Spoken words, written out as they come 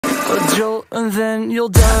a jolt and then you'll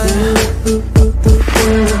die.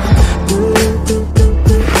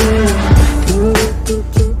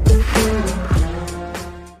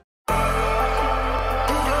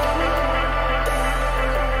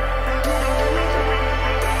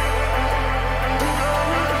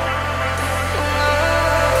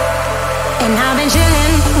 And I've been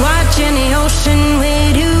chillin', watching the ocean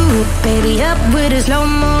with you. Baby up with a slow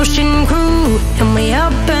motion crew. And we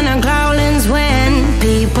up in our growlings when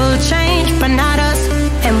people change, but not us.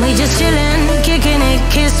 And we just chillin', kicking it,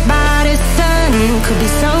 kissed by the sun. Could be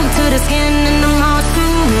soaked to the skin in the mall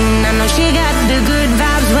soon. I know she got the good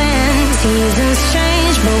vibes when seasons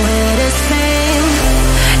change, but we're the same.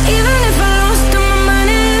 Even if I lost all my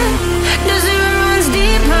money, the zero runs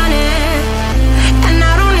deep, honey. And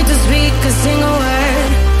I don't need to speak a single word,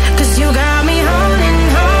 'cause you got me holding,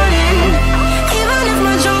 holding. Even if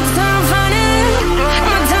my jokes aren't funny,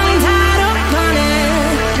 my tongue tied up on it.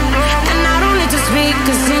 And I don't need to speak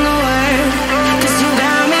a single word, 'cause you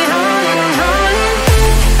got me holding, holding.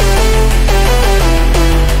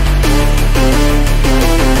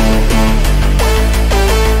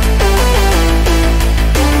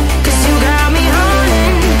 'Cause you got me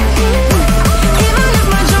holding. Even if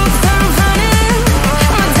my jokes aren't funny,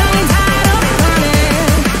 my tongue tied up on it.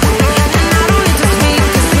 And I don't need to speak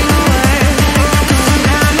a single word, 'cause you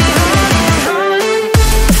got me holding, holding.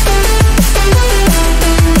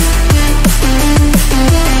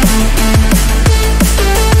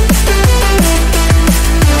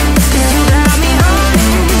 'Cause you got me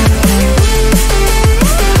holding.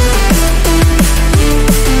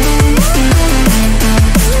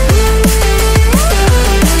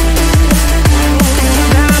 You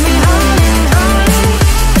got me holding, holding.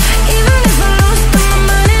 Even if I lost all my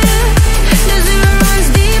money, the zero runs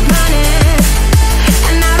deep, honey.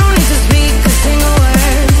 And I don't need to speak a single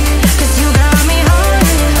word, 'cause you got me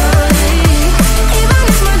holding, holding. Even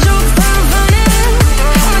if my jokes aren't funny,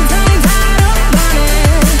 my tongue tied up on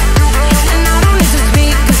it. And I don't need to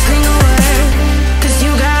speak a single word, 'cause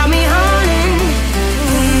you got me holding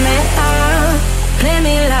me up. Play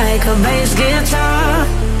me like a bass guitar,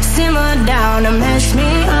 simmer down and mash me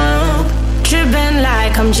up. Tripping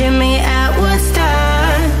like I'm Jimmy at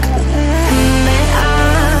Woodstock. Me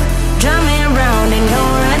up, drumming round in your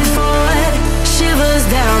red Ford, shivers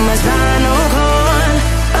down my spinal cord.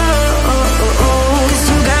 Oh, oh, oh, oh. 'Cause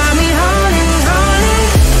you got me holding, holding.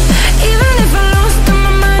 Even if I lost all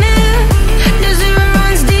my money, the zero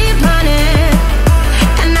runs deep, honey.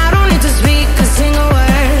 And I don't need to speak a single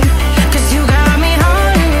word, 'cause you got me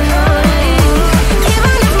holding, holding.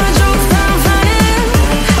 Even if my jokes aren't funny,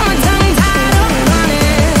 my tongue tied up on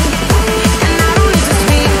it. And I don't need to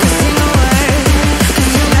speak a single word,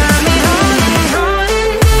 'cause you got me holding, holding.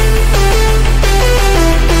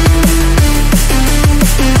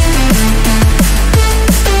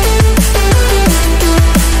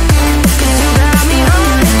 'Cause you got me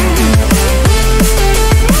holding.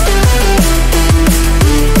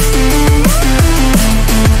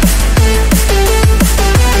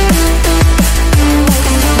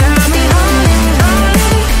 Got me holding,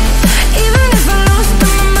 holding. Even if I lost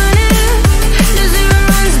all my money, the zero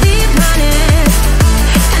runs deep, honey.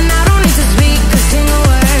 And I don't need to speak a single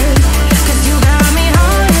word, 'cause you got me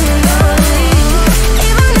holding, holding.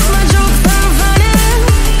 Even if my jokes aren't funny,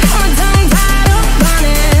 my tongue tied up on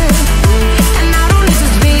it. And I don't need to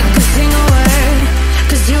speak a single word,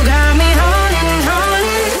 'cause you got me holding,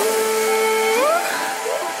 holding.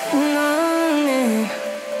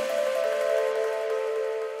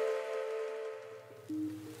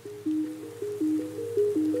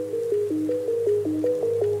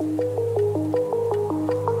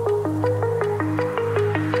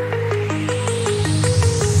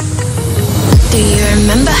 Do you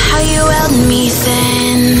remember how you held me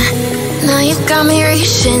then? Now you've got me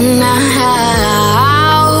reaching out.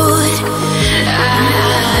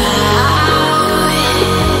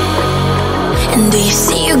 And do you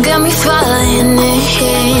see you got me falling in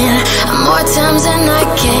more times than I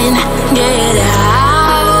can get out.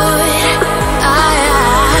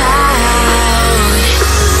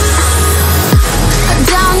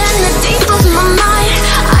 Down in the deep of my mind,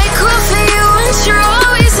 I crawl for you and you're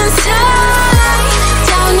always inside.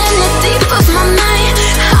 Down in the deep of my mind,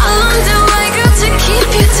 how long do I got to keep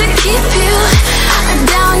you, to keep you?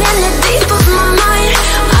 Down in the deep of my mind,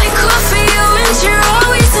 I crawl for you and you're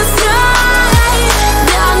always inside.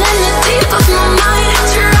 Down in the deep of my mind,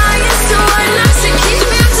 trying so hard not to keep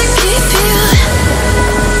you, to keep you.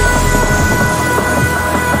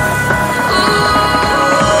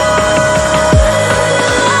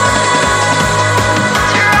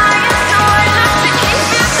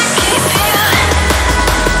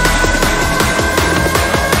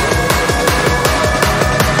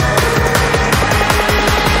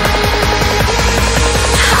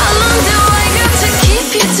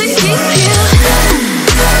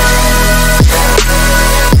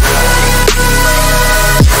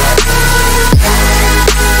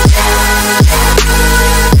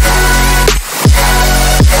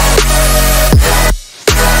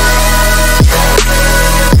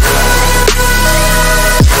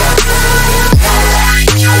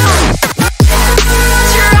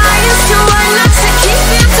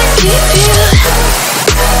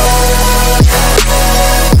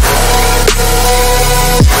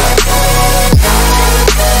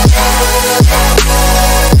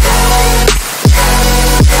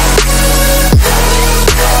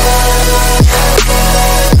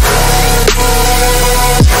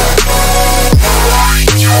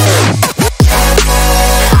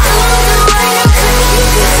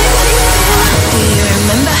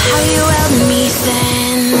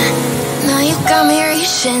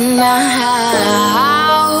 Yeah.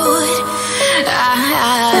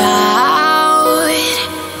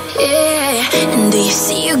 And do you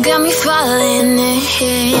see you got me falling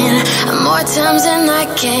in more times than I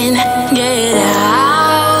can get out.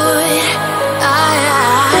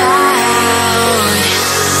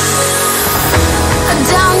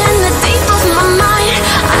 Down in the deep of my mind,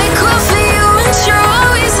 I crawl for you and you're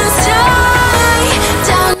always inside.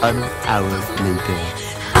 Down 1 hour later.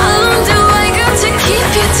 how long do I got to keep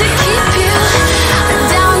you, to keep you?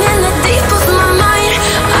 Down in the deep of my mind,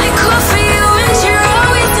 I crawl for you and you're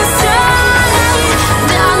always inside.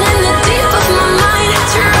 Down in the deep of my mind,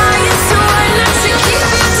 trying so hard not to keep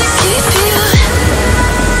you, to keep you.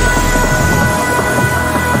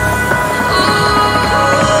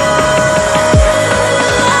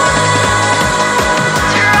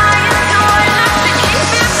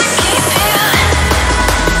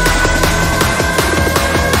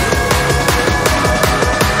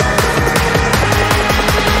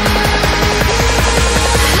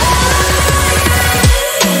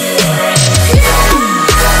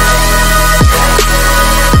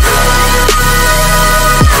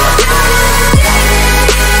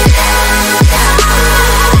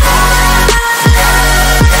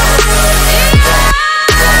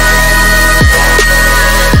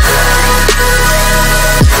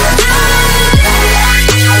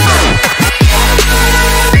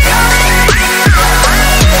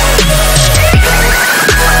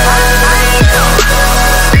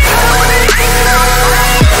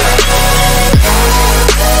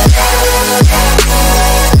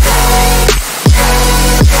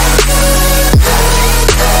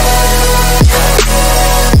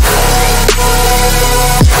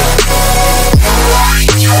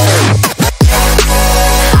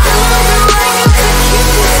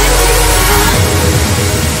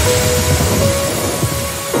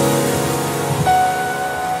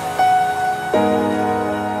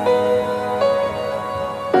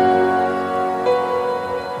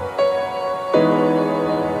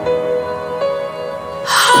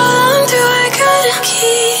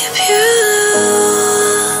 Keep you.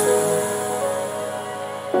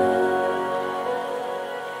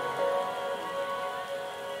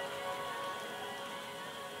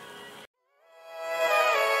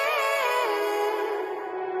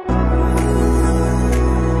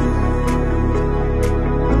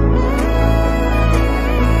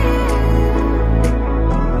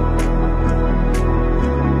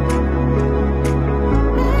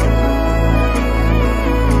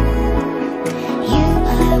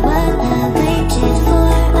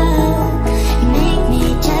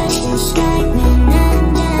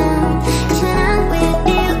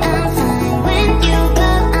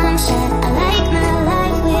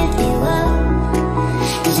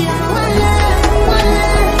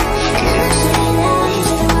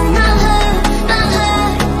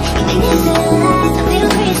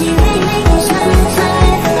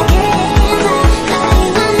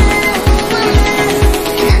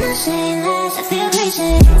 I feel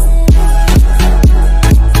crazy.